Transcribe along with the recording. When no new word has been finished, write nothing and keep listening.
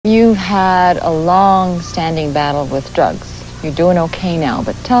You had a long-standing battle with drugs. You're doing okay now,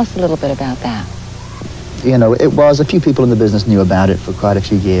 but tell us a little bit about that. You know, it was, a few people in the business knew about it for quite a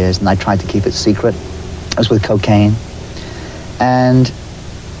few years, and I tried to keep it secret. It was with cocaine. And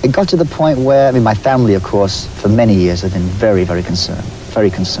it got to the point where, I mean, my family, of course, for many years have been very, very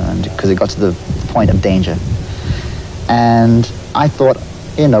concerned, because it got to the point of danger. And I thought,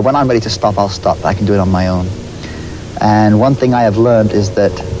 you know, when I'm ready to stop, I'll stop. I can do it on my own. And one thing I have learned is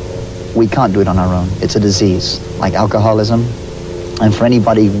that we can't do it on our own. It's a disease, like alcoholism. And for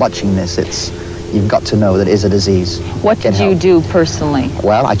anybody watching this, you've got to know that it is a disease. What did you do personally?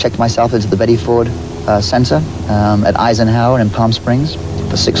 Well, I checked myself into the Betty Ford Center at Eisenhower in Palm Springs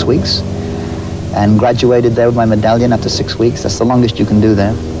for 6 weeks and graduated there with my medallion after 6 weeks. That's the longest you can do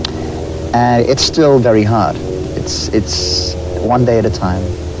there. And it's still very hard. It's one day at a time.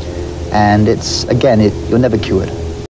 And it's, again, you're never cured.